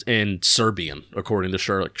reporters in Serbian, according to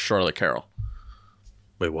Charlotte Carroll.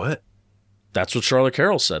 Wait, what? That's what Charlotte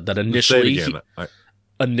Carroll said. That initially,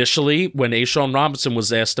 Initially, when A'Shawn Robinson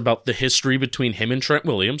was asked about the history between him and Trent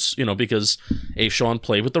Williams, because A'Shawn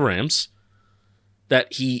played with the Rams,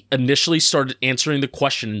 that he initially started answering the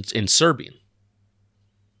questions in Serbian.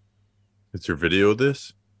 Is there video of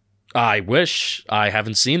this? I wish. I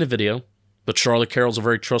haven't seen the video, but Charlotte Carroll's a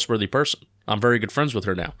very trustworthy person. I'm very good friends with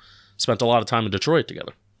her now. Spent a lot of time in Detroit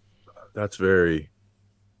together. That's very...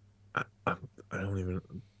 I don't even...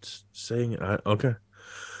 Saying it... Okay.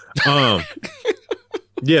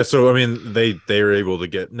 Yeah, so I mean, they were able to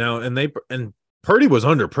get now, and Purdy was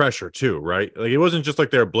under pressure too, right? Like it wasn't just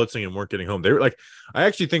like they were blitzing and weren't getting home. They were I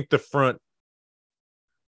actually think the front.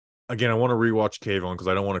 Again, I want to rewatch Kayvon because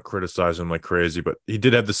I don't want to criticize him like crazy, but he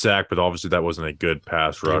did have the sack, but obviously that wasn't a good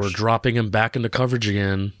pass rush. They were dropping him back into coverage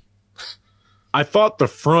again. I thought the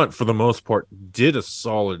front, for the most part, did a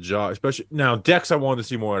solid job. Especially now, Dex, I wanted to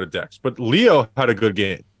see more out of Dex, but Leo had a good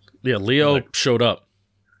game. Yeah, Leo showed up.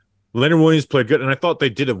 Leonard Williams played good, and I thought they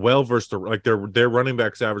did it well versus their running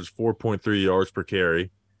backs averaged 4.3 yards per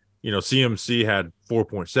carry. CMC had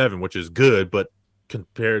 4.7, which is good, but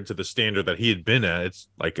compared to the standard that he had been at, it's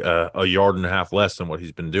like a yard and a half less than what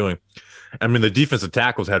he's been doing. I mean, the defensive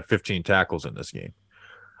tackles had 15 tackles in this game,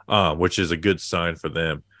 which is a good sign for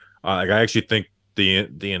them. I actually think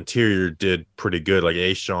the interior did pretty good, like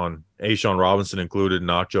A'Shawn Robinson included,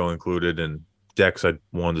 Nacho included, and Dex. I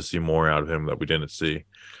wanted to see more out of him that we didn't see.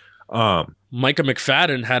 Micah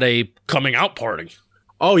McFadden had a coming out party.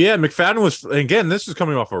 Oh yeah, McFadden was, again, this is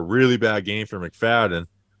coming off a really bad game for McFadden.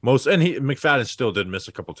 McFadden still did miss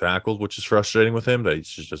a couple tackles, which is frustrating with him. That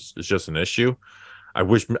it's just an issue. I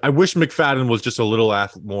wish McFadden was just a little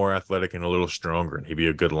more athletic and a little stronger, and he'd be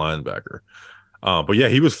a good linebacker. But yeah,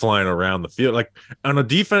 he was flying around the field like on a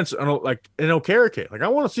defense, like in Okereke. Like I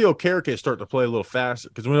want to see Okereke start to play a little faster,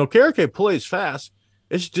 because when Okereke plays fast,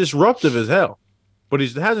 it's disruptive as hell. But he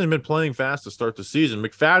hasn't been playing fast to start the season.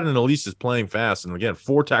 McFadden at least is playing fast. And again,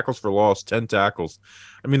 4 tackles for loss, 10 tackles.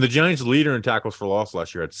 I mean, the Giants' leader in tackles for loss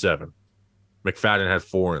last year had 7. McFadden had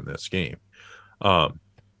 4 in this game. So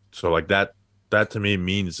like that to me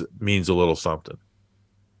means a little something.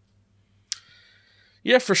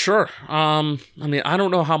 Yeah, for sure. I mean, I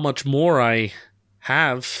don't know how much more I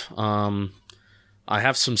have. I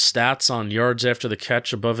have some stats on yards after the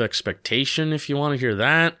catch above expectation if you want to hear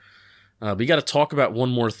that. We got to talk about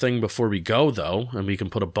one more thing before we go, though, and we can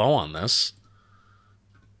put a bow on this.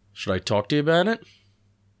 Should I talk to you about it?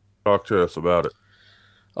 Talk to us about it.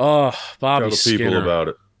 Oh, Bobby Tell the Skinner. people about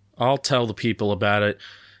it. I'll tell the people about it.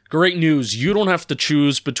 Great news. You don't have to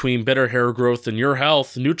choose between better hair growth and your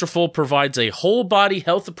health. Nutrafol provides a whole-body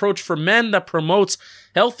health approach for men that promotes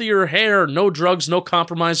healthier hair. No drugs, no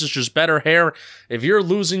compromises, just better hair. If you're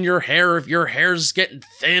losing your hair, if your hair's getting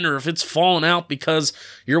thin, or if it's falling out because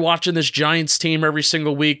you're watching this Giants team every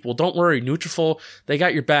single week, well, don't worry. Nutrafol, they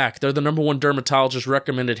got your back. They're the #1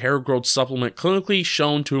 dermatologist-recommended hair growth supplement clinically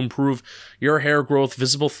shown to improve your hair growth,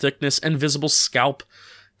 visible thickness, and visible scalp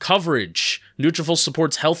coverage. Nutrafol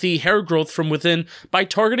supports healthy hair growth from within by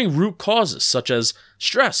targeting root causes such as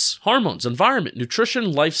stress, hormones, environment,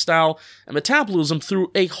 nutrition, lifestyle, and metabolism through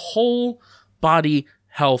a whole body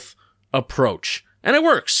health approach. And it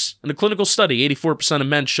works. In a clinical study, 84% of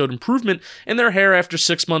men showed improvement in their hair after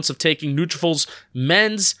 6 months of taking Nutrafol's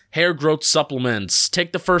men's hair growth supplements.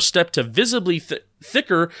 Take the first step to visibly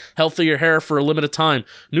thicker, healthier hair for a limited time.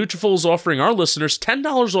 Nutrafol is offering our listeners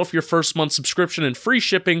 $10 off your first month subscription and free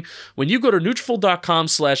shipping when you go to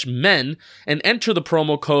Nutrafol.com/men and enter the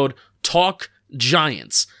promo code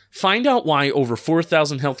TALKGIANTS. Find out why over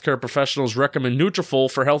 4,000 healthcare professionals recommend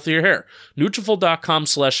Nutrafol for healthier hair.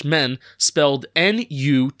 Nutrafol.com/men, spelled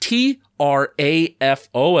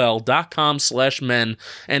Nutrafol.com/men,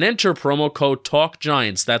 and enter promo code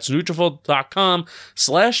TALKGIANTS. That's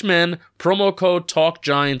Nutrafol.com/men, promo code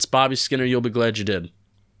TALKGIANTS. Bobby Skinner, you'll be glad you did.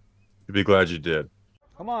 You'll be glad you did.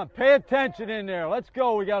 Come on, pay attention in there. Let's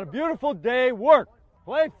go. We got a beautiful day. Work.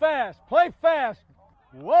 Play fast. Play fast.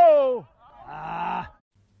 Whoa.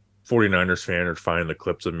 49ers fan are finding the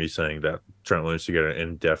clips of me saying that Trent Williams should get an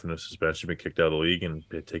indefinite suspension, been kicked out of the league, and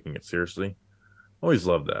taking it seriously. Always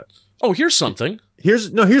love that. Oh, here's something.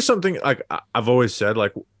 Here's something like I've always said,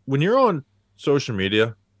 like when you're on social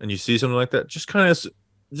media and you see something like that, just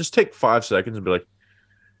take 5 seconds and be like,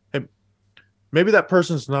 hey, maybe that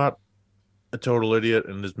person's not a total idiot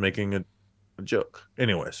and is making a joke.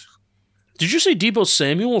 Anyways. Did you say Deebo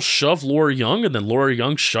Samuel shoved Laura Young and then Laura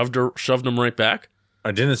Young shoved him right back?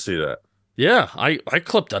 I didn't see that. Yeah, I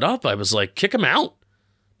clipped that up. I was like, kick him out.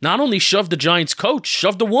 Not only shoved the Giants coach,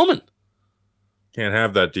 shoved a woman. Can't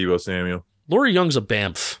have that, Deebo Samuel. Laura Young's a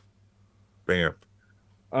BAMF. Bam.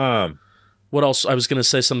 What else? I was going to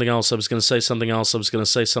say something else.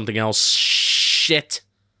 Shit.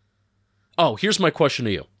 Oh, here's my question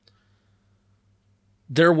to you.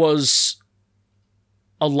 There was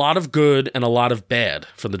a lot of good and a lot of bad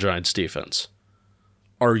for the Giants defense.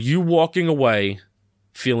 Are you walking away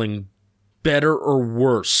feeling better or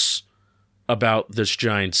worse about this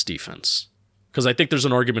Giants defense? Because I think there's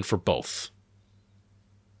an argument for both.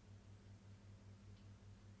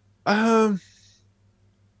 Don't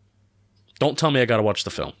tell me I got to watch the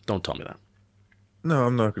film. Don't tell me that. No,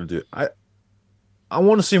 I'm not going to do it. I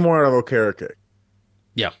want to see more out of Okereke.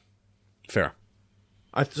 Yeah, fair.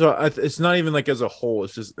 It's not even like as a whole.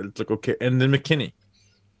 It's like okay. And then McKinney.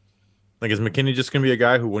 Like, is McKinney just going to be a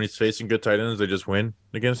guy who, when he's facing good tight ends, they just win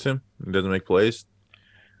against him and doesn't make plays?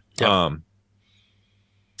 Yeah.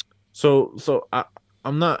 So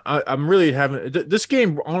I'm really having this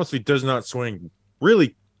game. Honestly, does not swing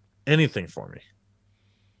really anything for me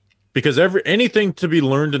because anything to be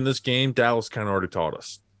learned in this game, Dallas kind of already taught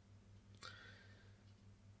us.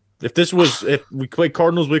 If we played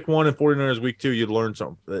Cardinals week 1 and 49ers week 2, you'd learn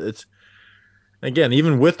something. It's again,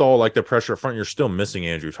 even with all like the pressure up front, you're still missing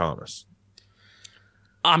Andrew Thomas.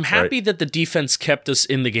 I'm happy that the defense kept us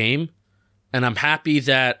in the game, and I'm happy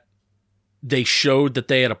that they showed that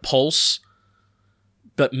they had a pulse.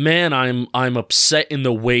 But man, I'm upset in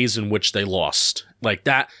the ways in which they lost. Like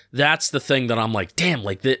that's the thing that I'm like, damn,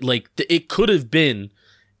 it could have been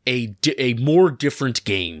a more different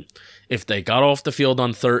game if they got off the field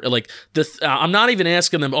on third. I'm not even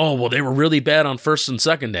asking them, oh well, they were really bad on first and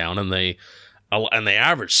second down, and they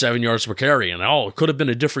averaged 7 yards per carry, and it could have been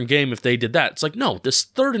a different game if they did that. It's like, no, this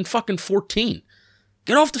 3rd and fucking 14.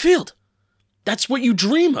 Get off the field. That's what you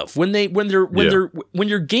dream of when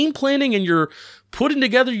you're game planning and you're putting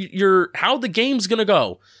together how the game's gonna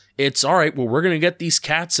go. It's all right. Well, we're gonna get these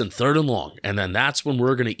cats in 3rd and long, and then that's when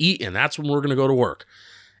we're gonna eat, and that's when we're gonna go to work.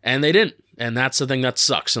 And they didn't, and that's the thing that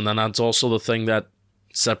sucks. And then that's also the thing that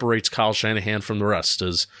separates Kyle Shanahan from the rest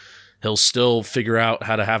is He'll still figure out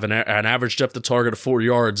how to have an average depth of target of 4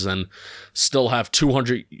 yards and still have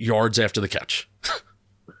 200 yards after the catch.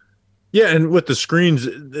 Yeah, and with the screens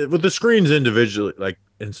individually,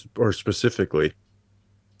 or specifically,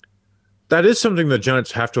 that is something the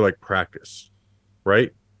Giants have to practice,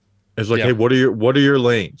 right? It's like, hey, what are your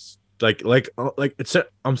lanes?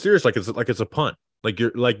 I'm serious. It's a punt.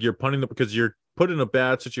 You're punting because you're put in a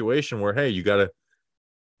bad situation where, hey,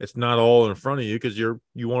 it's not all in front of you because you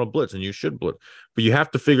want to blitz and you should blitz, but you have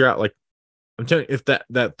to figure out, I'm telling you, if that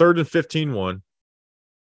 3rd and 15 one,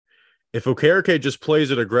 if Okereke just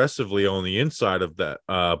plays it aggressively on the inside of that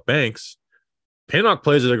Banks, Pinnock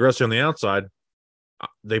plays it aggressively on the outside,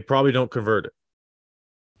 they probably don't convert it.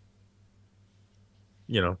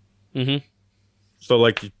 Mm-hmm.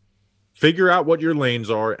 So figure out what your lanes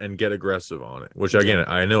are and get aggressive on it, which again,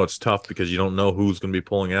 I know it's tough because you don't know who's going to be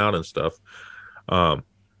pulling out and stuff.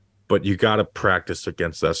 But you got to practice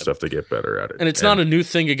against that stuff to get better at it. And it's not a new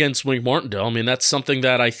thing against Wink Martindale. I mean, that's something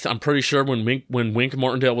that I'm pretty sure when Wink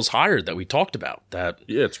Martindale was hired that we talked about. That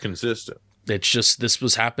it's consistent. It's just this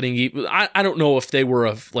was happening. I don't know if they were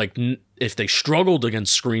if they struggled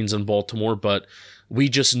against screens in Baltimore, but we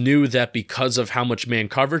just knew that because of how much man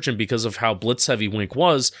coverage and because of how blitz heavy Wink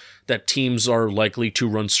was, that teams are likely to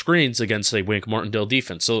run screens against a Wink Martindale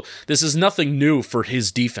defense. So this is nothing new for his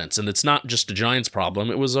defense, and it's not just a Giants problem.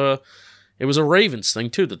 It was a Ravens thing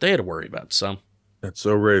too that they had to worry about. So that's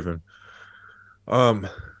so Raven.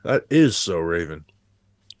 That is so Raven.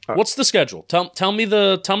 What's the schedule? Tell me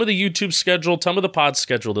the YouTube schedule. Tell me the pod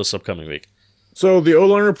schedule this upcoming week. So the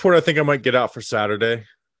O-line report, I think I might get out for Saturday.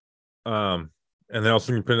 And then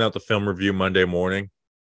also put out the film review Monday morning.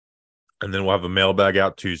 And then we'll have a mailbag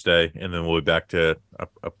out Tuesday. And then we'll be back to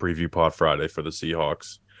a preview pod Friday for the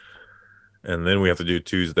Seahawks. And then we have to do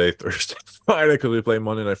Tuesday, Thursday, Friday because we play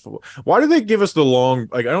Monday Night Football. Why do they give us the long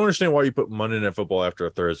 – I don't understand why you put Monday Night Football after a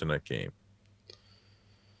Thursday night game.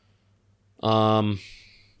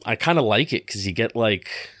 I kind of like it because you get a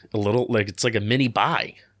little – it's like a mini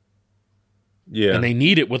bye. Yeah. And they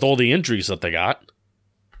need it with all the injuries that they got.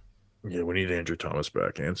 Yeah, we need Andrew Thomas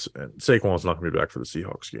back, and Saquon's not going to be back for the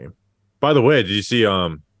Seahawks game. By the way, did you see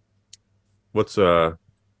what's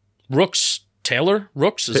Rooks Taylor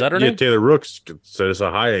Rooks? Is that her name? Yeah, Taylor Rooks said it's a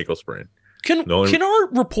high ankle sprain. Can our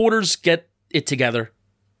reporters get it together?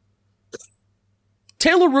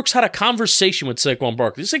 Taylor Rooks had a conversation with Saquon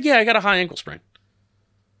Barkley. He's like, "Yeah, I got a high ankle sprain."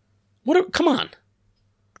 Come on.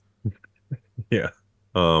 Yeah.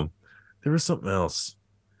 There was something else.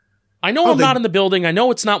 I know I'm not in the building. I know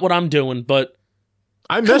it's not what I'm doing, but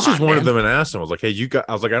I messaged one of them and asked them. I was like, "Hey,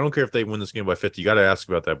 I was like, I don't care if they win this game by 50. You got to ask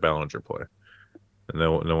about that Ballinger play." And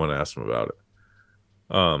no one asked him about it.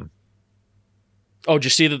 Oh, did you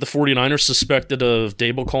see that the 49ers suspected of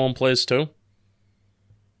Dable calling plays too?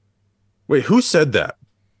 Wait, who said that?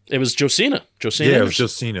 It was Josina. Yeah, it was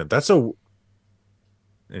Josina.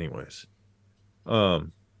 Anyways. All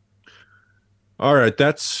right,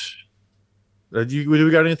 that's. Do we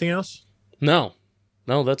got anything else? No,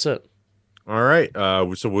 that's it. All right.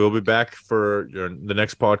 So we'll be back for the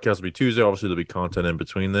next podcast. Will be Tuesday. Obviously, there'll be content in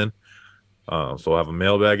between then. So we'll have a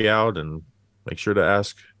mailbag out and make sure to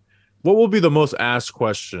ask. What will be the most asked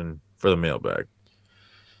question for the mailbag?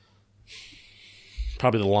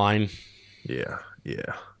 Probably the line. Yeah.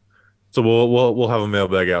 So we'll have a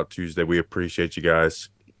mailbag out Tuesday. We appreciate you guys.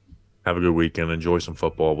 Have a good weekend. Enjoy some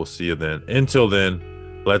football. We'll see you then. Until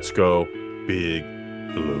then, let's go Big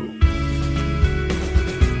Blue.